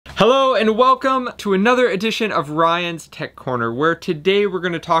Hello and welcome to another edition of Ryan's Tech Corner, where today we're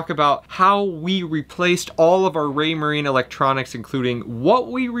going to talk about how we replaced all of our Raymarine electronics, including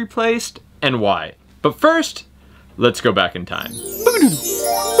what we replaced and why. But first, let's go back in time.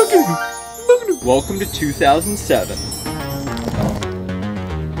 Welcome to 2007.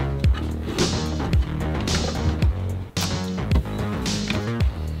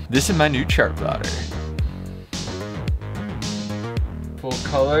 This is my new Chartplotter. Full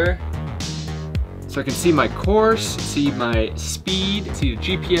color, so I can see my course, see my speed, see the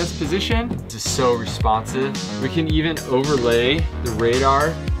GPS position. This is so responsive. We can even overlay the radar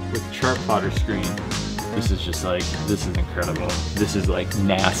with the Chartplotter screen. This is just like, this is incredible. This is like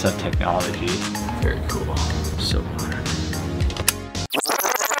NASA technology. Very cool, so modern.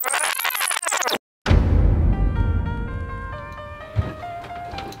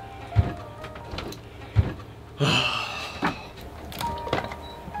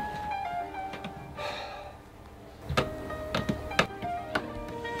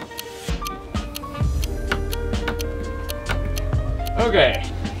 Okay,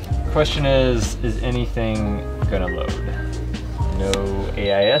 question is anything gonna load? No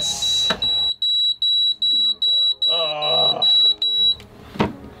AIS. Oh.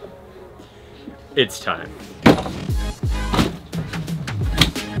 It's time.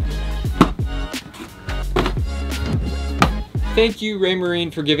 Thank you,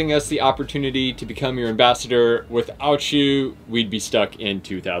 Raymarine, for giving us the opportunity to become your ambassador. Without you, we'd be stuck in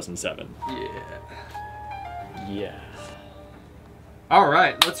 2007. Yeah. All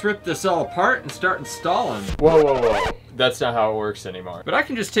right, let's rip this all apart and start installing. Whoa, whoa, whoa. That's not how it works anymore. But I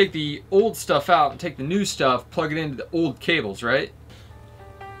can just take the old stuff out and take the new stuff, plug it into the old cables, right?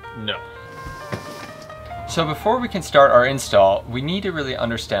 No. So before we can start our install, we need to really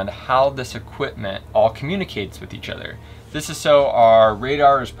understand how this equipment all communicates with each other. This is so our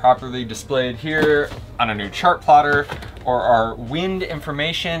radar is properly displayed here on a new Chartplotter, or our wind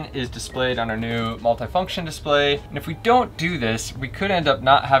information is displayed on our new multifunction display. And if we don't do this, we could end up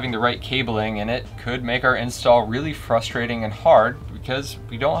not having the right cabling, and it could make our install really frustrating and hard because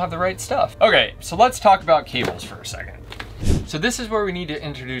we don't have the right stuff. Okay, so let's talk about cables for a second. So this is where we need to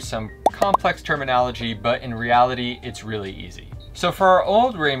introduce some complex terminology, but in reality, it's really easy. So for our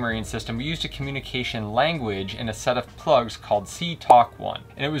old Raymarine system, we used a communication language in a set of plugs called C-Talk1.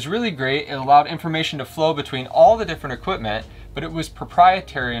 And it was really great. It allowed information to flow between all the different equipment, but it was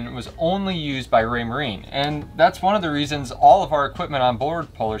proprietary and it was only used by Raymarine. And that's one of the reasons all of our equipment on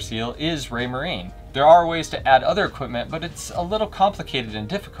board Polar Seal is Raymarine. There are ways to add other equipment, but it's a little complicated and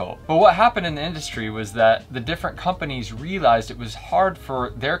difficult. But what happened in the industry was that the different companies realized it was hard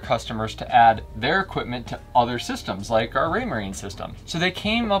for their customers to add their equipment to other systems, like our Raymarine system. So they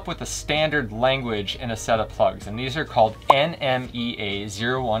came up with a standard language in a set of plugs, and these are called NMEA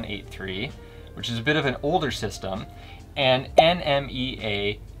 0183, which is a bit of an older system, and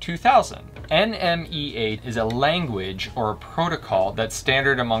NMEA 2000. NMEA is a language or a protocol that's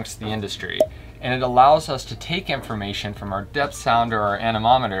standard amongst the industry. And it allows us to take information from our depth sounder or our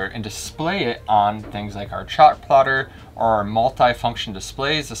anemometer and display it on things like our Chartplotter or our multi-function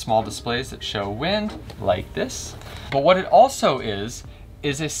displays, the small displays that show wind, like this. But what it also is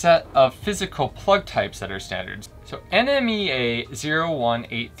a set of physical plug types that are standards. So NMEA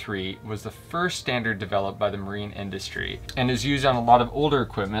 0183 was the first standard developed by the marine industry and is used on a lot of older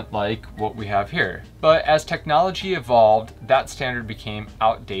equipment like what we have here. But as technology evolved, that standard became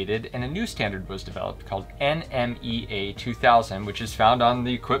outdated and a new standard was developed called NMEA 2000, which is found on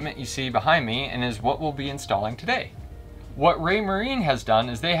the equipment you see behind me and is what we'll be installing today. What Raymarine has done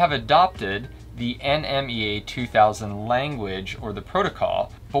is they have adopted the NMEA 2000 language or the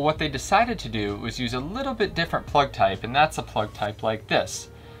protocol, but what they decided to do was use a little bit different plug type, and that's a plug type like this.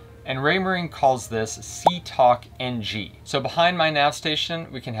 And Raymarine calls this C-Talk NG. So behind my nav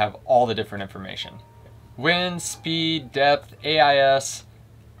station, we can have all the different information. Wind, speed, depth, AIS,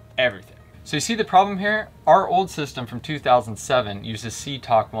 everything. So you see the problem here? Our old system from 2007 uses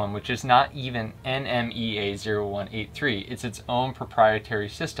C-Talk1, which is not even NMEA 0183. It's its own proprietary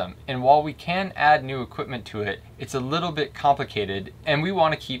system. And while we can add new equipment to it, it's a little bit complicated and we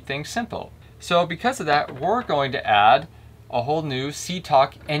want to keep things simple. So because of that, we're going to add a whole new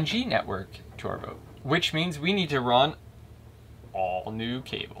C-Talk NG network to our boat, which means we need to run all new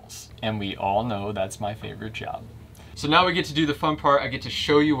cables. And we all know that's my favorite job. So now we get to do the fun part. I get to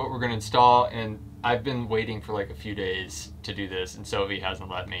show you what we're going to install, and I've been waiting for like a few days to do this, and Sophie hasn't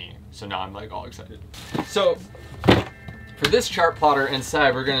let me, so now I'm like all excited. So for this Chartplotter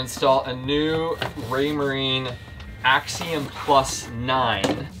inside, we're going to install a new Raymarine Axiom Plus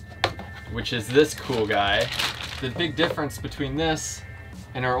 9, which is this cool guy. The big difference between this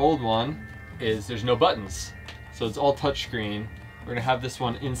And our old one is there's no buttons. So it's all touchscreen. We're gonna have this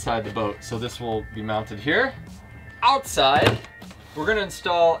one inside the boat. So this will be mounted here. Outside, we're gonna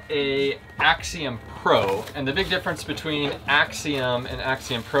install a Axiom Pro. And the big difference between Axiom and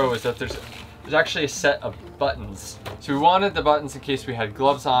Axiom Pro is that there's actually a set of buttons. So we wanted the buttons in case we had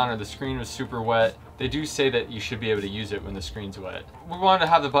gloves on or the screen was super wet. They do say that you should be able to use it when the screen's wet. We wanted to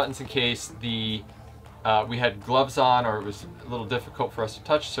have the buttons in case we had gloves on or it was a little difficult for us to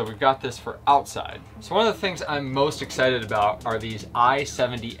touch, so we've got this for outside. So one of the things I'm most excited about are these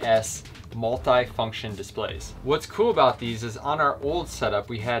i70S multi-function displays. What's cool about these is on our old setup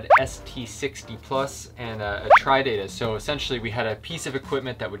we had ST60 Plus and a tri-data. So essentially we had a piece of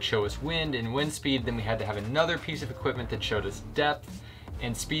equipment that would show us wind and wind speed, then we had to have another piece of equipment that showed us depth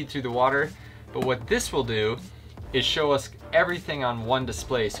and speed through the water. But what this will do is show us everything on one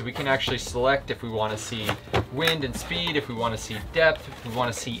display. So we can actually select if we want to see wind and speed, if we want to see depth, if we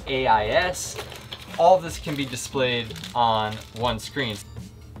want to see AIS. All of this can be displayed on one screen.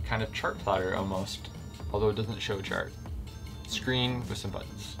 Kind of Chartplotter almost, although it doesn't show a chart. Screen with some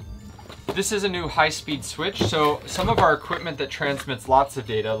buttons. This is a new high-speed switch. So some of our equipment that transmits lots of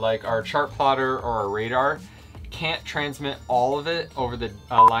data, like our Chartplotter or our radar, can't transmit all of it over the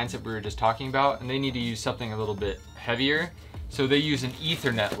lines that we were just talking about, and they need to use something a little bit heavier. So they use an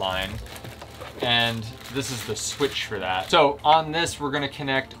Ethernet line, and this is the switch for that. So on this, we're gonna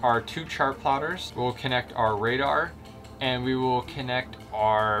connect our 2 Chartplotters, we'll connect our radar, and we will connect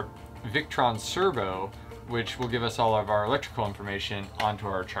our Victron servo, which will give us all of our electrical information onto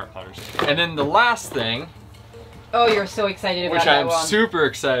our Chartplotters. And then the last thing, oh, you're so excited about which that I'm one. super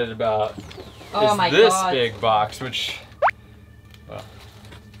excited about, oh is my this God. big box, which, well,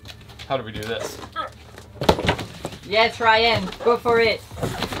 how do we do this? Yes, Ryan, go for it.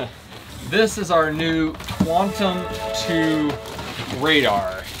 This is our new Quantum 2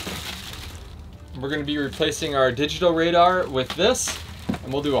 radar. We're going to be replacing our digital radar with this,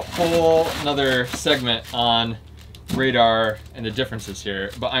 and we'll do a whole another segment on radar and the differences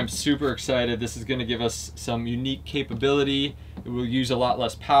here. But I'm super excited. This is going to give us some unique capability. It will use a lot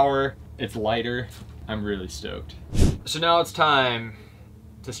less power. It's lighter. I'm really stoked. So now it's time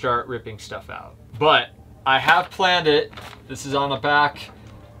to start ripping stuff out. But I have planned it. This is on the back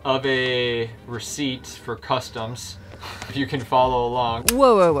of a receipt for customs, if you can follow along.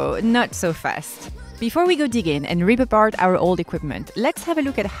 Whoa, whoa, whoa, not so fast. Before we go dig in and rip apart our old equipment, let's have a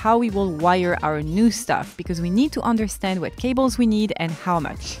look at how we will wire our new stuff, because we need to understand what cables we need and how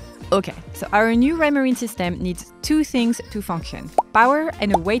much. Okay, so our new Raymarine system needs 2 things to function: power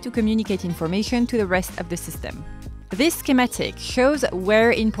and a way to communicate information to the rest of the system. This schematic shows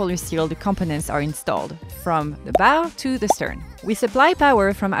where in Polar Seal the components are installed, from the bow to the stern. We supply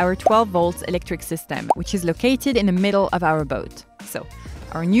power from our 12 volts electric system, which is located in the middle of our boat. So,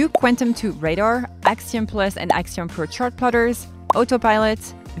 our new Quantum 2 radar, Axiom Plus and Axiom Pro Chartplotters, autopilot,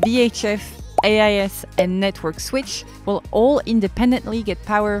 VHF, AIS and network switch will all independently get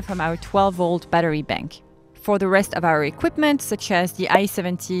power from our 12-volt battery bank. For the rest of our equipment, such as the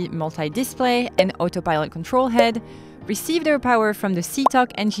i70 multi-display and autopilot control head, receive their power from the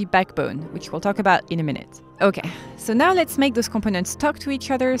CTOC NG backbone, which we'll talk about in a minute. Okay, so now let's make those components talk to each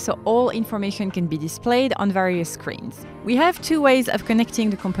other so all information can be displayed on various screens. We have 2 ways of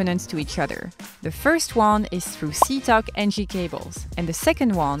connecting the components to each other. The first one is through CTOC NG cables, and the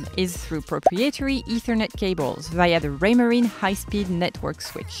second one is through proprietary Ethernet cables via the Raymarine high-speed network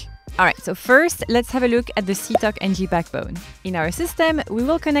switch. Alright, so first, let's have a look at the CTOC NG backbone. In our system, we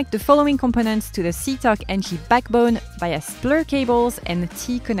will connect the following components to the CTOC NG backbone via splur cables and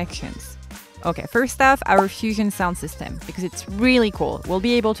T connections. Okay, first off, our Fusion sound system, because it's really cool. We'll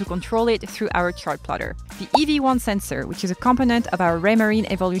be able to control it through our Chartplotter. The EV1 sensor, which is a component of our Raymarine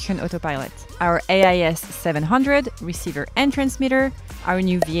Evolution autopilot. Our AIS 700 receiver and transmitter. Our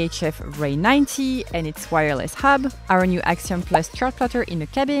new VHF Ray 90 and its wireless hub. Our new Axiom Plus Chartplotter in the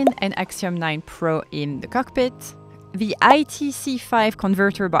cabin and Axiom 9 Pro in the cockpit. The ITC5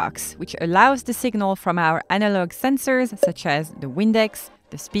 converter box, which allows the signal from our analog sensors, such as the Windex,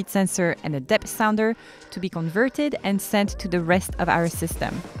 the speed sensor and the depth sounder, to be converted and sent to the rest of our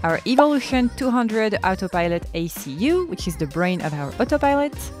system. Our Evolution 200 autopilot ACU, which is the brain of our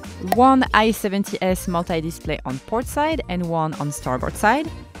autopilot, one i70S multi-display on port side and one on starboard side,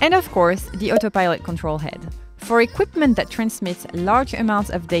 and of course the autopilot control head. For equipment that transmits large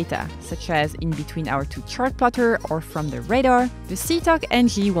amounts of data, such as in between our 2 Chartplotter or from the radar, the CTOC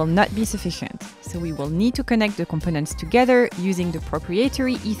NG will not be sufficient, so we will need to connect the components together using the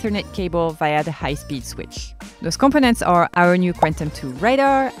proprietary Ethernet cable via the high-speed switch. Those components are our new Quantum 2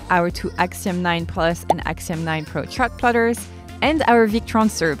 radar, our 2 Axiom 9 Plus and Axiom 9 Pro Chartplotters, and our Victron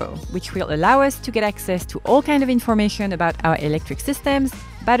servo, which will allow us to get access to all kinds of information about our electric systems,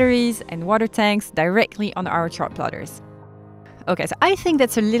 batteries, and water tanks directly on our chart plotters. Okay, so I think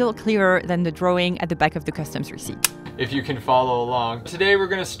that's a little clearer than the drawing at the back of the customs receipt. If you can follow along. Today we're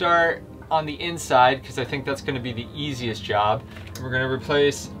going to start on the inside because I think that's going to be the easiest job. We're going to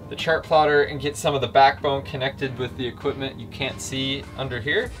replace the chart plotter and get some of the backbone connected with the equipment you can't see under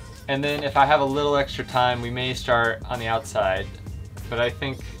here. And then if I have a little extra time, we may start on the outside, but I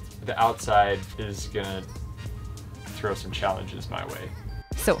think the outside is gonna throw some challenges my way.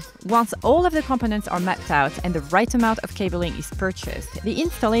 So, once all of the components are mapped out and the right amount of cabling is purchased, the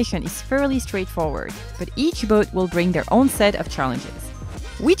installation is fairly straightforward, but each boat will bring their own set of challenges.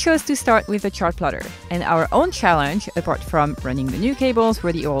 We chose to start with the chart plotter, and our own challenge, apart from running the new cables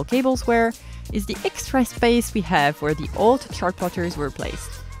where the old cables were, is the extra space we have where the old chart plotters were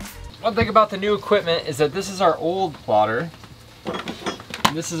placed. One thing about the new equipment is that this is our old plotter,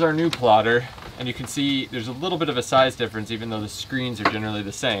 and this is our new plotter, and you can see there's a little bit of a size difference even though the screens are generally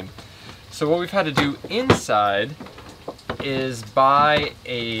the same. So what we've had to do inside is buy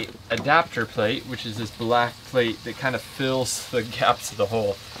a adapter plate, which is this black plate that kind of fills the gaps of the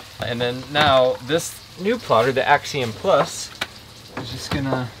hole. And then now this new plotter, the Axiom Plus, is just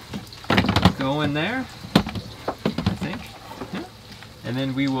gonna go in there, I think. And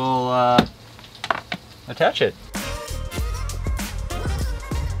then we will attach it.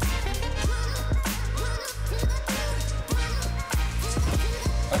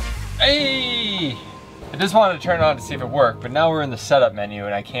 Hey! I just wanted to turn it on to see if it worked, but now we're in the setup menu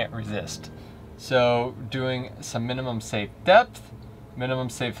and I can't resist. So doing some minimum safe depth, minimum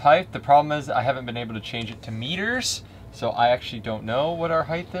safe height. The problem is I haven't been able to change it to meters, so I actually don't know what our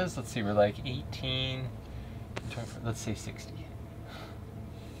height is. Let's see, we're like 18, 24, let's say 60.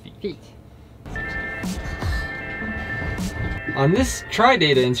 Feet. On this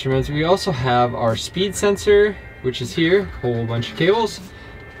tri-data instrument, we also have our speed sensor, which is here, a whole bunch of cables,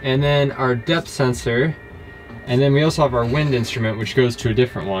 and then our depth sensor, and then we also have our wind instrument, which goes to a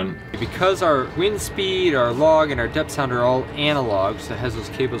different one. Because our wind speed, our log, and our depth sounder are all analog, so it has those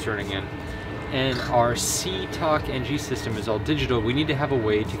cables running in, and our C-Talk NG system is all digital, we need to have a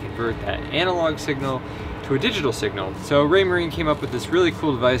way to convert that analog signal to a digital signal. So Raymarine came up with this really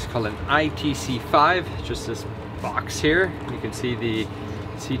cool device called an ITC5, just this box here. You can see the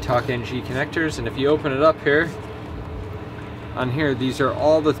C-Talk NG connectors, and if you open it up here, on here, these are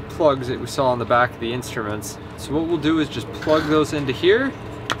all the plugs that we saw on the back of the instruments. So what we'll do is just plug those into here,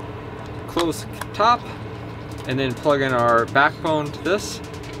 close top, and then plug in our backbone to this.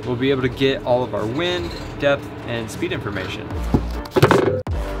 We'll be able to get all of our wind, depth, and speed information.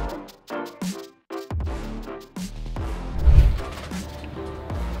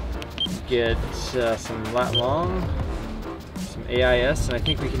 Get some lat long, some AIS, and I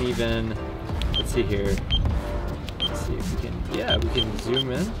think we can even, let's see here, let's see if we can, yeah, we can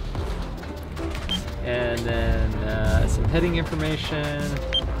zoom in. And then some heading information,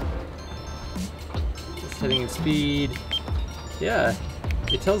 this heading and speed. Yeah,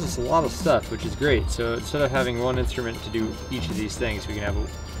 it tells us a lot of stuff, which is great. So instead of having one instrument to do each of these things, we can have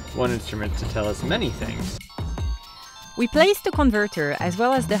one instrument to tell us many things. We placed the converter as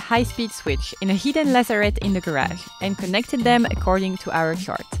well as the high-speed switch in a hidden lazaret in the garage and connected them according to our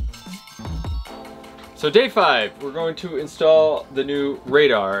chart. So day 5, we're going to install the new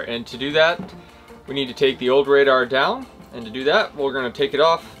radar, and to do that we need to take the old radar down, and to do that we're going to take it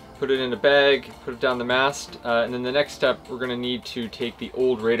off, put it in a bag, put it down the mast, and then the next step we're going to need to take the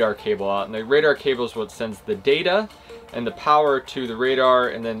old radar cable out, and the radar cable is what sends the data and the power to the radar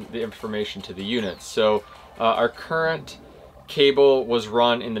and then the information to the units. So our current cable was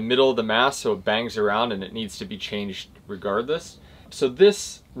run in the middle of the mast, so it bangs around and it needs to be changed regardless. So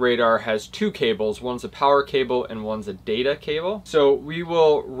this radar has 2 cables, one's a power cable and one's a data cable. So we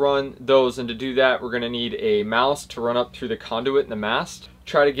will run those, and to do that we're going to need a mouse to run up through the conduit in the mast.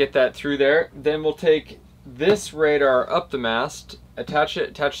 Try to get that through there. Then we'll take this radar up the mast, attach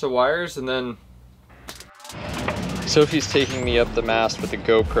the wires, and then Sophie's taking me up the mast with the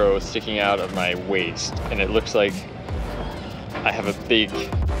GoPro sticking out of my waist, and it looks like I have a big...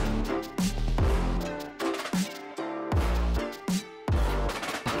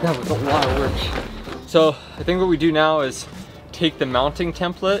 That was a lot of work. So I think what we do now is take the mounting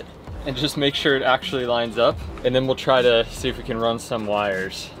template and just make sure it actually lines up, and then we'll try to see if we can run some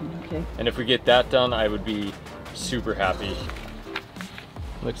wires. Okay. And if we get that done, I would be super happy.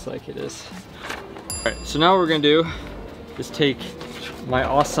 Looks like it is. All right, so now what we're gonna do is take my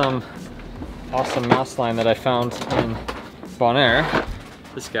awesome mouse line that I found in Bonaire,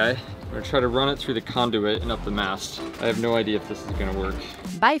 this guy, I'm gonna try to run it through the conduit and up the mast. I have no idea if this is gonna work.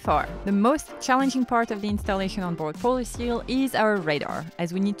 By far, the most challenging part of the installation on board Polar Seal is our radar,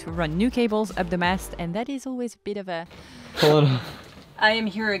 as we need to run new cables up the mast, and that is always a bit of a... Pull it up. I am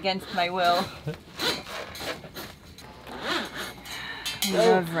here against my will. I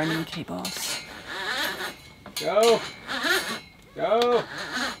love running cables. Go! Go!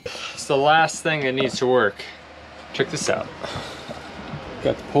 It's the last thing that needs to work. Check this out.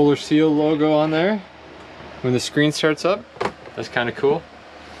 Got the Polar Seal logo on there. When the screen starts up, that's kind of cool.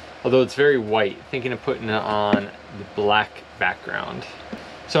 Although it's very white, thinking of putting it on the black background.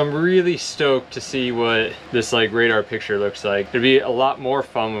 So I'm really stoked to see what this like radar picture looks like. It'll be a lot more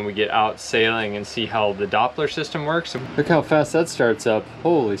fun when we get out sailing and see how the Doppler system works. Look how fast that starts up.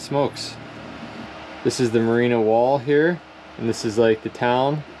 Holy smokes. This is the marina wall here, and this is like the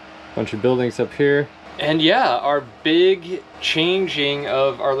town. Bunch of buildings up here. And yeah, our big changing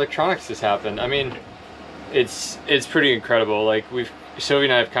of our electronics has happened. I mean, it's pretty incredible. Like Sylvie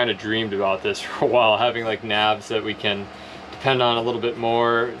and I have kind of dreamed about this for a while, having like navs that we can depend on a little bit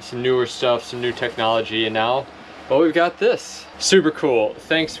more, some newer stuff, some new technology, and now, well, we've got this. Super cool.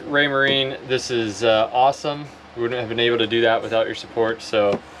 Thanks, Raymarine. This is awesome. We wouldn't have been able to do that without your support,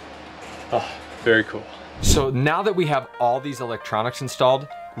 so very cool. So now that we have all these electronics installed,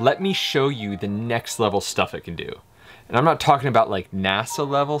 let me show you the next level stuff it can do. And I'm not talking about like NASA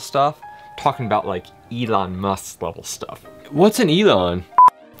level stuff, I'm talking about like Elon Musk level stuff. What's an Elon?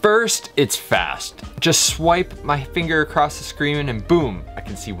 First, it's fast. Just swipe my finger across the screen and boom, I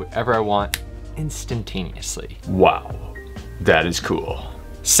can see whatever I want instantaneously. Wow, that is cool.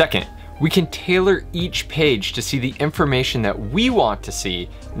 Second, we can tailor each page to see the information that we want to see,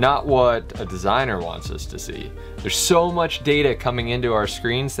 not what a designer wants us to see. There's so much data coming into our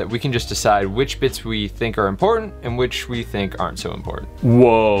screens that we can just decide which bits we think are important and which we think aren't so important.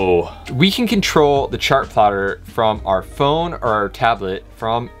 Whoa. We can control the chart plotter from our phone or our tablet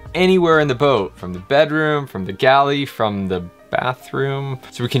from anywhere in the boat, from the bedroom, from the galley, from the bathroom.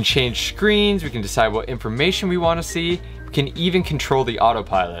 So we can change screens, we can decide what information we want to see, we can even control the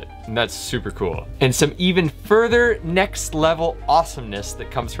autopilot, and that's super cool. And some even further next level awesomeness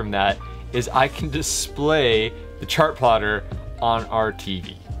that comes from that is I can display the chart plotter on our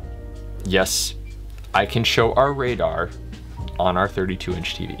TV. Yes, I can show our radar on our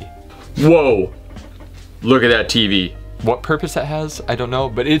 32-inch TV. Whoa, look at that TV. What purpose that has, I don't know,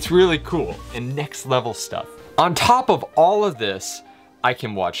 but it's really cool and next level stuff. On top of all of this, I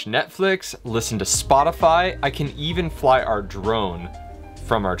can watch Netflix, listen to Spotify, I can even fly our drone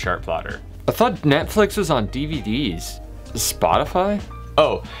from our chart plotter. I thought Netflix was on DVDs. Spotify?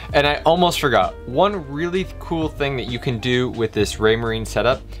 Oh, and I almost forgot. One really cool thing that you can do with this Raymarine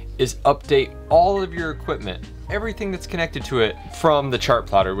setup is update all of your equipment, everything that's connected to it from the chart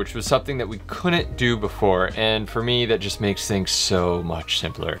plotter, which was something that we couldn't do before. And for me, that just makes things so much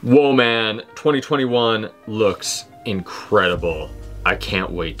simpler. Whoa, man, 2021 looks incredible. I can't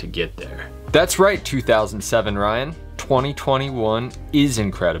wait to get there. That's right, 2007, Ryan. 2021 is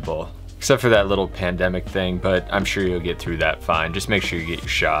incredible. Except for that little pandemic thing, but I'm sure you'll get through that fine. Just make sure you get your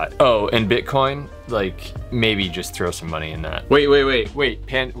shot. Oh, and Bitcoin, like maybe just throw some money in that. Wait,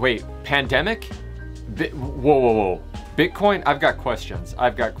 pandemic? Whoa. Bitcoin, I've got questions.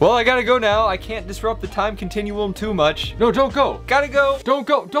 Well, I gotta go now. I can't disrupt the time continuum too much. No, don't go. Gotta go. Don't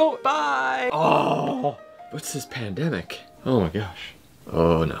go. Don't. Bye. Oh, what's this pandemic? Oh my gosh.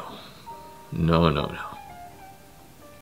 Oh no. No.